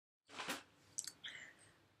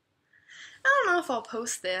if I'll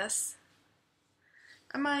post this.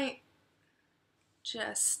 I might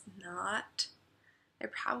just not. I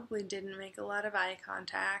probably didn't make a lot of eye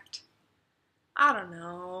contact. I don't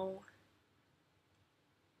know.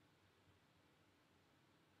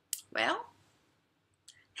 Well,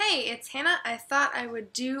 hey, it's Hannah. I thought I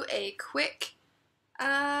would do a quick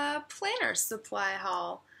planner supply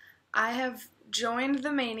haul. I have joined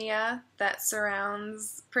the mania that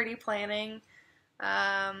surrounds pretty planning.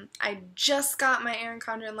 I just got my Erin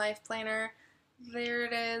Condren Life Planner. There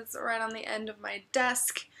it is, right on the end of my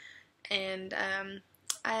desk. And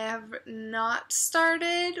I have not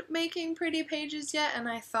started making pretty pages yet, and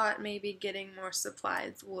I thought maybe getting more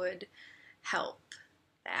supplies would help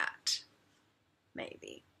that.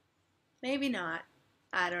 Maybe. Maybe not.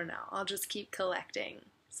 I don't know. I'll just keep collecting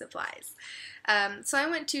supplies. So I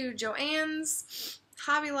went to JOANN's,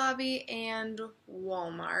 Hobby Lobby, and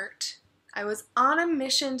Wal-Mart. I was on a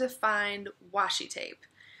mission to find washi tape,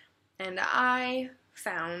 and I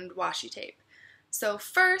found washi tape. So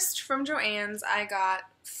first, from JOANN's, I got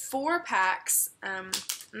 4 packs, and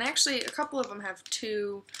actually a couple of them have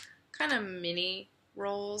 2 kind of mini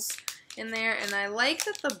rolls in there, and I like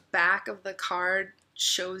that the back of the card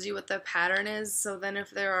shows you what the pattern is, so then if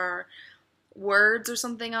there are words or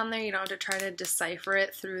something on there, you don't have to try to decipher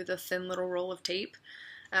it through the thin little roll of tape.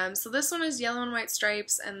 So this one is yellow and white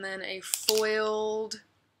stripes, and then a foiled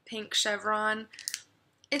pink chevron.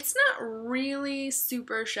 It's not really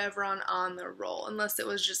super chevron on the roll, unless it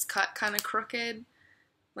was just cut kind of crooked.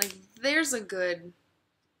 Like, there's a good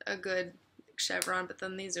chevron, but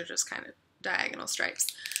then these are just kind of diagonal stripes.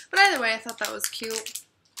 But either way, I thought that was cute.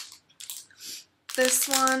 This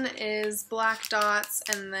one is black dots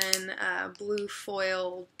and then blue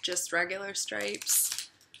foil, just regular stripes.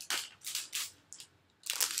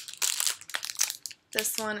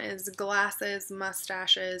 This one is glasses,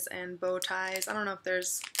 mustaches, and bow ties. I don't know if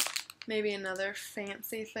there's maybe another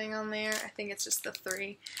fancy thing on there. I think it's just the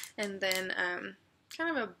 3. And then kind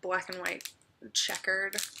of a black and white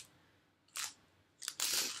checkered.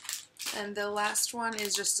 And the last one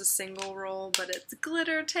is just a single roll, but it's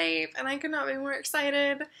glitter tape, and I could not be more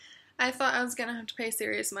excited. I thought I was going to have to pay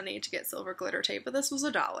serious money to get silver glitter tape, but this was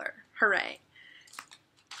 $1. Hooray.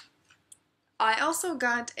 I also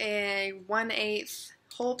got a 1/8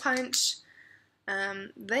 hole punch.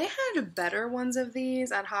 They had better ones of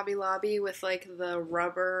these at Hobby Lobby with like the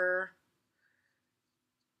rubber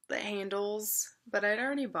handles, but I'd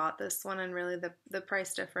already bought this one, and really the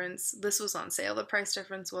price difference, this was on sale, the price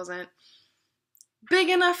difference wasn't big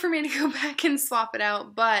enough for me to go back and swap it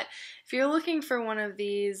out. But if you're looking for one of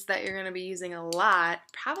these that you're going to be using a lot,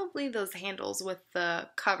 probably those handles with the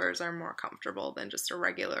covers are more comfortable than just a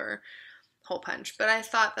regular hole punch. But I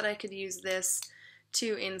thought that I could use this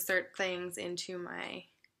to insert things into my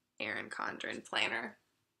Erin Condren planner.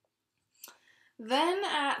 Then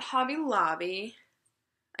at Hobby Lobby,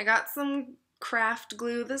 I got some craft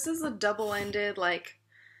glue. This is a double-ended, like,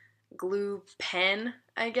 glue pen,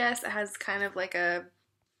 I guess. It has kind of like a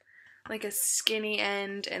skinny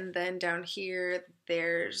end, and then down here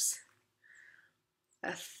there's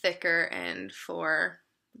a thicker end for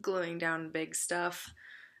gluing down big stuff.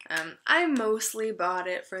 I mostly bought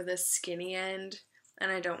it for the skinny end,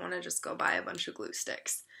 and I don't want to just go buy a bunch of glue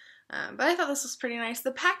sticks. But I thought this was pretty nice.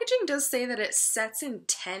 The packaging does say that it sets in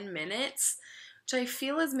 10 minutes, which I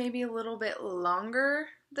feel is maybe a little bit longer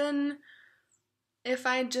than if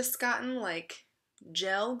I'd just gotten like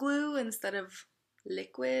gel glue instead of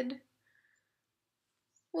liquid.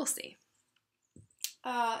 We'll see.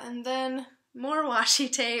 And then more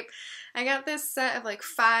washi tape. I got this set of like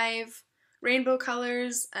 5 rainbow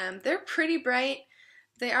colors. They're pretty bright.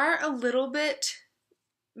 They are a little bit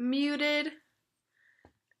muted,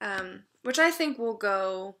 which I think will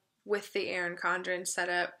go with the Erin Condren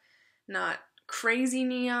setup. Not crazy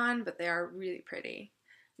neon, but they are really pretty.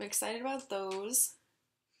 I'm excited about those.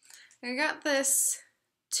 I got this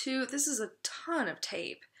this is a ton of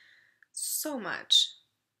tape. So much.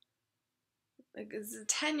 Like, it's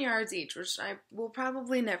 10 yards each, which I will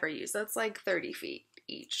probably never use. That's like 30 feet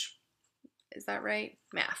each. Is that right?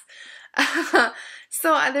 Math.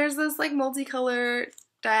 So there's this like multicolor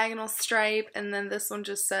diagonal stripe, and then this one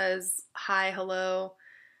just says hi, hello.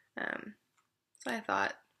 So I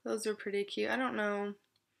thought those are pretty cute. I don't know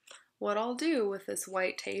what I'll do with this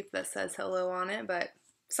white tape that says hello on it, but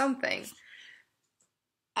something.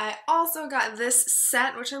 I also got this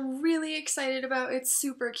set, which I'm really excited about. It's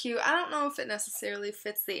super cute. I don't know if it necessarily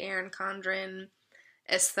fits the Erin Condren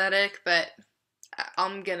aesthetic, but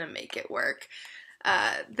I'm gonna make it work.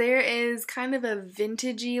 There is kind of a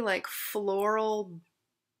vintagey, like floral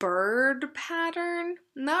bird pattern.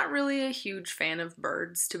 Not really a huge fan of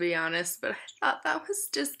birds, to be honest, but I thought that was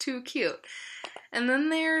just too cute. And then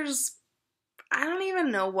there's, I don't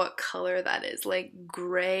even know what color that is, like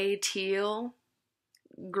gray, teal,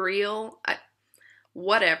 greel,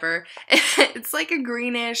 whatever. It's like a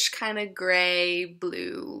greenish kind of gray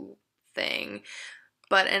blue thing,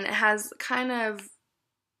 and it has kind of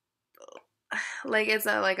like, it's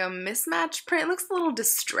like a mismatched print. It looks a little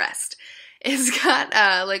distressed. It's got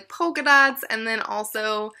like polka dots, and then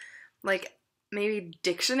also like maybe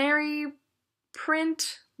dictionary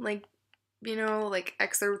print, like, you know, like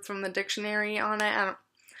excerpts from the dictionary on it.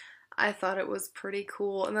 I thought it was pretty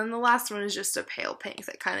cool. And then the last one is just a pale pink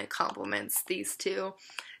that kind of complements these two,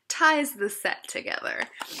 ties the set together.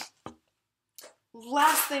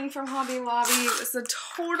 Last thing from Hobby Lobby was a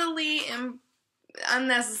totally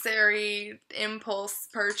unnecessary impulse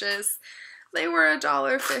purchase. They were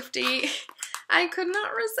 $1.50. I could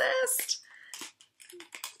not resist.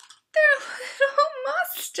 They're little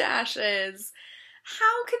mustaches.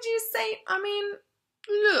 How could you say, I mean,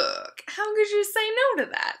 look, how could you say no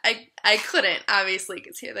to that? I couldn't, obviously,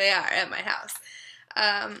 because here they are at my house.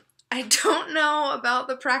 I don't know about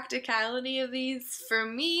the practicality of these for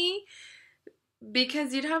me,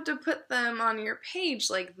 because you'd have to put them on your page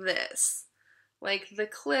like this. Like the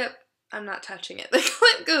clip, I'm not touching it, the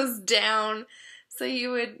clip goes down, so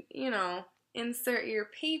you would, you know, insert your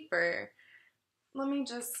paper. Let me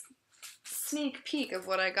just sneak peek of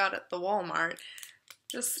what I got at the Walmart.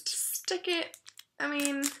 Just stick it, I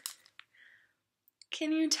mean,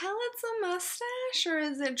 can you tell it's a mustache, or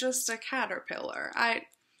is it just a caterpillar? I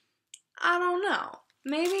don't know.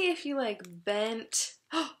 Maybe if you like bent,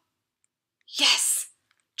 oh, yes!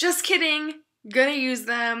 Just kidding, gonna use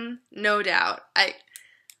them, no doubt. I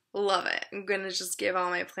love it. I'm gonna just give all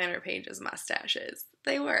my planner pages mustaches.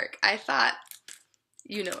 They work. I thought,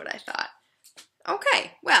 you know what I thought.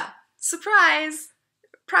 Okay, well, surprise,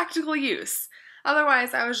 practical use.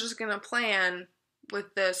 Otherwise, I was just gonna plan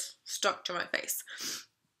with this stuck to my face.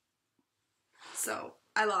 So,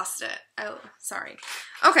 I lost it. Sorry.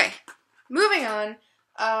 Okay, moving on.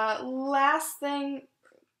 Last thing,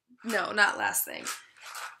 no, not last thing.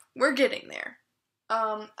 We're getting there.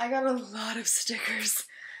 I got a lot of stickers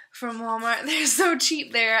from Walmart. They're so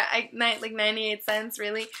cheap there. Like 98 cents,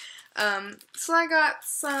 really. So I got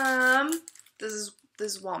some, this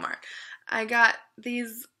is Walmart. I got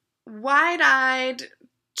these wide-eyed,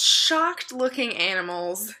 shocked-looking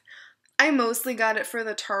animals. I mostly got it for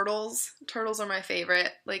the turtles. Turtles are my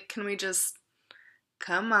favorite. Like, can we just,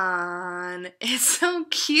 come on. It's so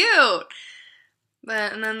cute.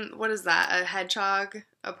 And then, what is that? A hedgehog?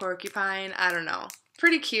 A porcupine? I don't know.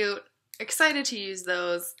 Pretty cute. Excited to use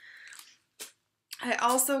those. I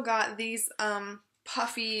also got these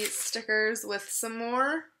puffy stickers with some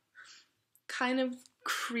more kind of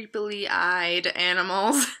creepily eyed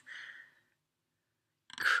animals.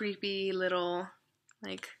 Creepy little,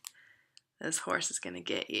 like, this horse is gonna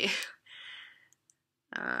get you.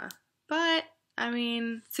 But, I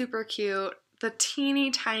mean, super cute. The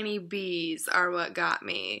teeny tiny bees are what got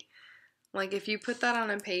me. Like, if you put that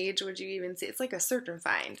on a page, would you even see? It's like a search and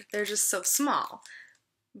find. They're just so small.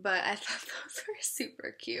 But I thought those were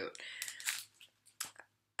super cute.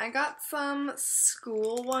 I got some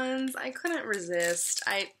school ones. I couldn't resist.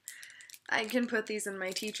 I can put these in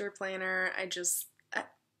my teacher planner.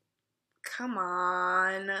 Come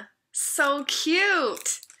on. So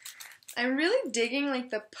cute. I'm really digging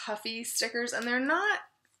like the puffy stickers, and they're not,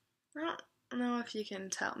 I don't know if you can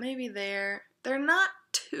tell. Maybe they're not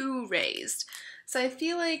too raised. So I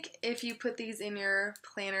feel like if you put these in your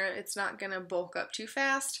planner, it's not gonna bulk up too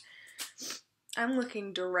fast. I'm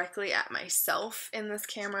looking directly at myself in this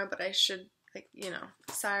camera, but I should, like, you know,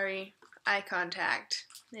 sorry, eye contact.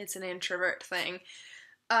 It's an introvert thing.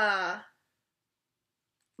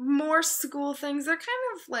 More school things. They're kind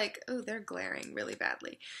of like, oh, they're glaring really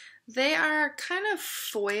badly. They are kind of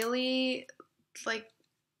foily, like,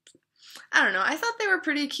 I don't know. I thought they were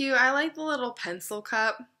pretty cute. I like the little pencil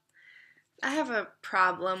cup. I have a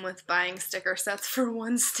problem with buying sticker sets for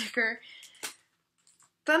one sticker.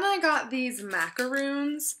 Then I got these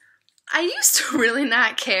macaroons. I used to really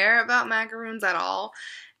not care about macaroons at all,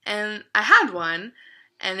 and I had one,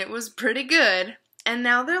 and it was pretty good, and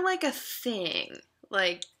now they're like a thing,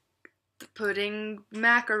 like putting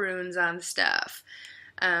macaroons on stuff.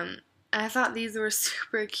 I thought these were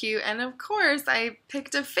super cute, and of course I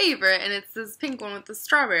picked a favorite, and it's this pink one with the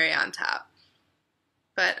strawberry on top.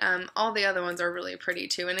 But all the other ones are really pretty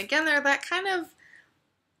too, and again, they're that kind of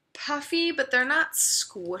puffy, but they're not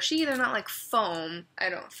squishy. They're not like foam, I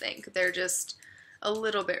don't think. They're just a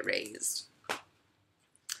little bit raised.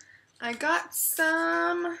 I got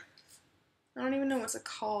some, I don't even know what to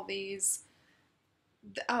call these.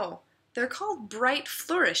 Oh, they're called bright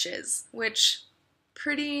flourishes, which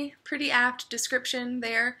pretty apt description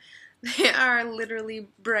there. They are literally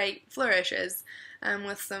bright flourishes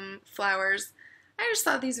with some flowers. I just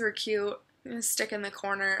thought these were cute. Stick in the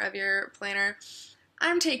corner of your planner.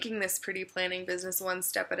 I'm taking this pretty planning business one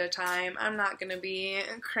step at a time. I'm not going to be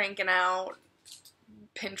cranking out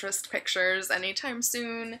Pinterest pictures anytime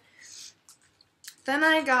soon. Then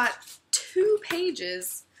I got 2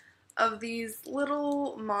 pages of these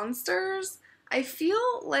little monsters. I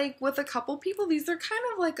feel like with a couple people, these are kind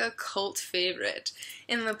of like a cult favorite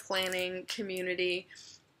in the planning community.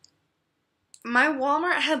 My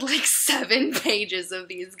Walmart had like 7 pages of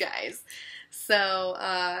these guys. So,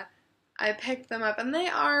 I picked them up, and they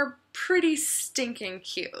are pretty stinking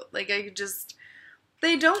cute. Like,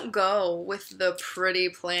 they don't go with the pretty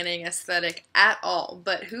planning aesthetic at all,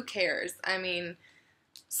 but who cares? I mean,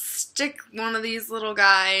 stick one of these little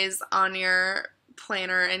guys on your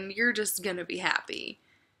planner, and you're just gonna be happy.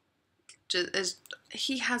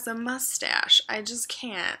 He has a mustache. I just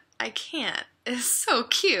can't. I can't. It's so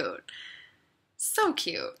cute. So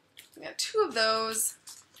cute. I got 2 of those.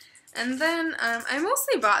 And then, I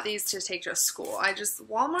mostly bought these to take to school.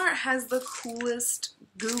 Walmart has the coolest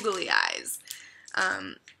googly eyes.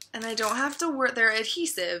 And I don't have to worry, they're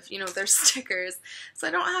adhesive, they're stickers. So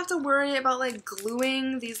I don't have to worry about, like,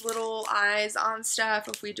 gluing these little eyes on stuff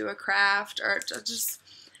if we do a craft, or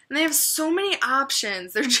and they have so many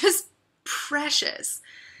options. They're just precious.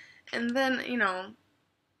 And then,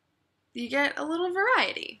 you get a little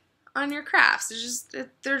variety on your crafts.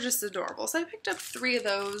 They're just adorable. So I picked up 3 of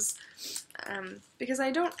those because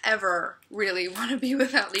I don't ever really want to be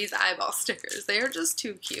without these eyeball stickers. They are just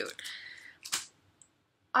too cute.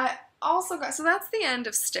 I also got, so that's the end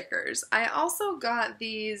of stickers. I also got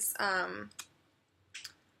these,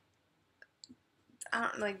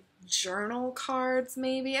 like journal cards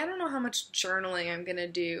maybe. I don't know how much journaling I'm gonna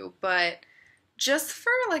do, but just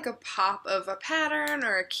for like a pop of a pattern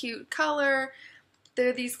or a cute color,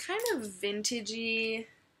 they're these kind of vintagey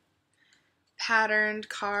patterned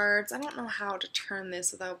cards. I don't know how to turn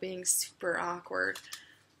this without being super awkward.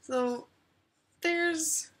 So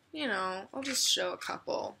there's, I'll just show a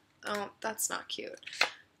couple. Oh, that's not cute.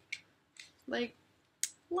 Like,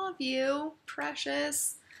 love you,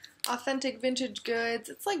 precious. Authentic vintage goods.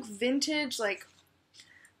 It's like vintage, like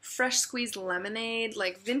fresh squeezed lemonade,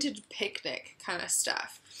 like vintage picnic kind of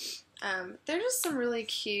stuff. They're just some really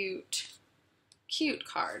cute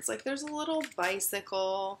cards. Like, there's a little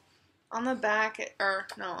bicycle on the back, or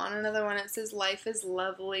no, on another one it says life is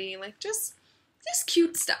lovely. Like, just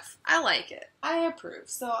cute stuff. I like it. I approve.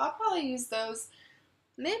 So I'll probably use those.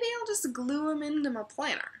 Maybe I'll just glue them into my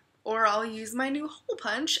planner, or I'll use my new hole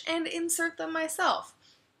punch and insert them myself.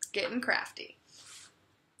 Getting crafty.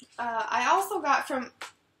 I also got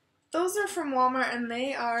those are from Walmart, and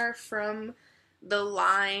they are from the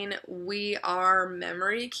line We Are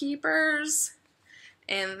Memory Keepers.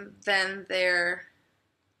 And then their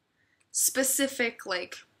specific,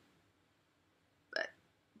 like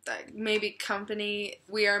maybe company,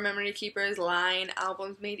 We Are Memory Keepers line,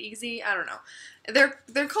 Albums Made Easy. I don't know.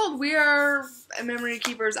 They're called We Are Memory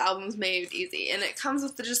Keepers Albums Made Easy, and it comes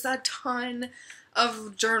with just a ton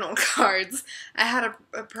of journal cards. I had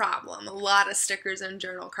a problem. A lot of stickers and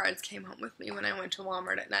journal cards came home with me when I went to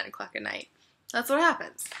Walmart at 9 o'clock at night. That's what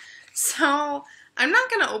happens. So I'm not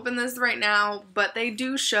going to open this right now, but they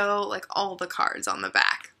do show like all the cards on the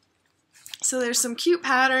back. So there's some cute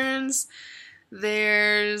patterns.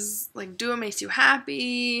 There's like Do What Makes You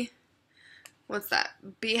Happy. What's that?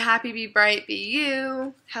 Be Happy, Be Bright, Be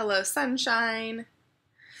You. Hello Sunshine.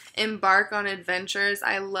 Embark on Adventures.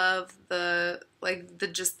 I love the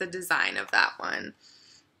design of that one.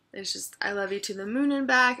 It's just, I love you to the moon and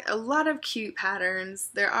back. A lot of cute patterns.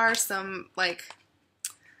 There are some like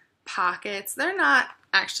pockets. They're not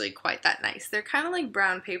actually quite that nice. They're kind of like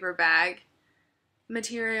brown paper bag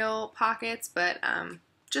material pockets, but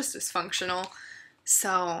just as functional.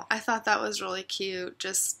 So I thought that was really cute.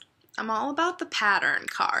 I'm all about the pattern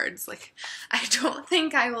cards. Like, I don't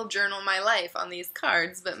think I will journal my life on these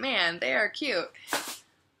cards, but man, they are cute.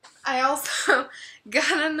 I also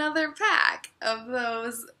got another pack of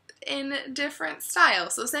those in different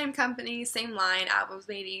styles. So same company, same line, Albums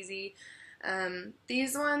Made Easy.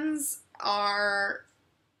 These ones are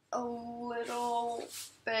a little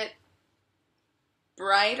bit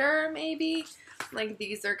brighter, maybe. Like,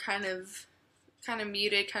 these are kind of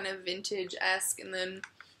muted, kind of vintage-esque, and then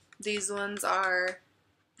these ones are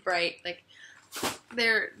bright. Like,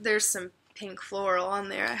 there's some pink floral on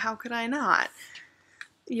there. How could I not?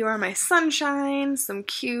 You Are My Sunshine, some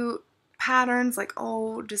cute patterns like,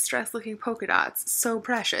 oh, distressed looking polka dots, so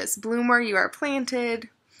precious. Bloom Where You Are Planted,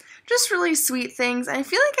 just really sweet things. I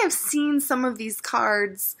feel like I've seen some of these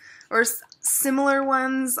cards or similar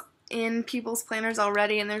ones in people's planners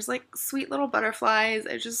already, and there's like sweet little butterflies.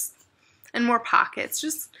 And more pockets,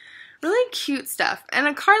 just really cute stuff. And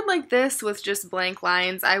a card like this with just blank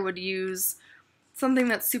lines, I would use something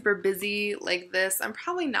that's super busy like this. I'm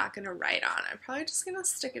probably not going to write on. I'm probably just going to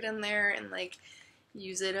stick it in there and like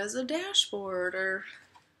use it as a dashboard or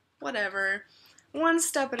whatever. One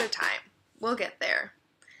step at a time. We'll get there.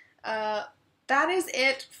 That is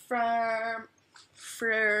it for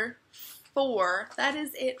that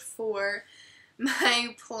is it for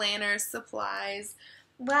my planner supplies.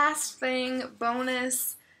 Last thing,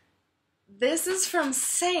 bonus, this is from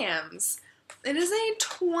Sam's. It is a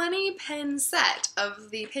 20 pen set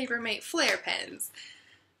of the Papermate Flair pens.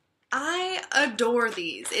 I adore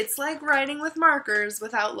these. It's like writing with markers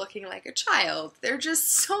without looking like a child. They're just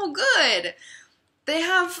so good. They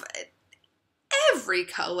have every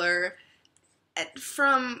color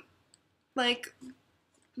from like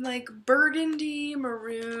burgundy,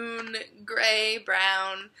 maroon, gray,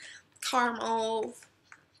 brown, caramel,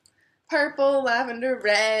 purple, lavender,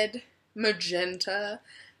 red, magenta,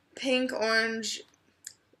 pink, orange,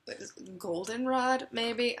 goldenrod,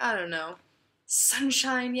 maybe? I don't know.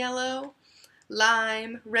 Sunshine yellow,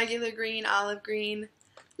 lime, regular green, olive green,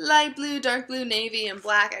 light blue, dark blue, navy, and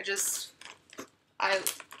black. I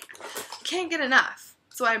can't get enough.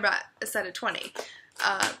 So I brought a set of 20.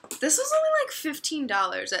 This was only like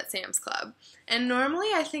 $15 at Sam's Club. And normally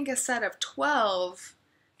I think a set of 12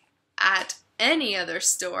 at any other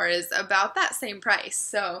store is about that same price.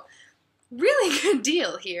 So really good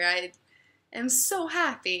deal here. I am so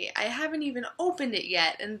happy. I haven't even opened it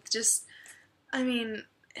yet, and just, I mean,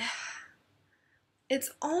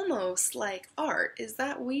 it's almost like art. Is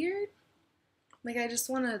that weird? Like, I just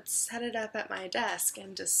want to set it up at my desk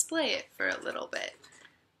and display it for a little bit.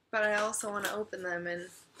 But I also want to open them and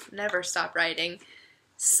never stop writing.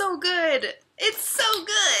 So good! It's so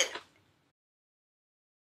good!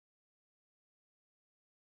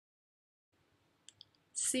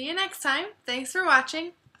 See you next time. Thanks for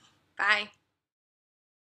watching. Bye.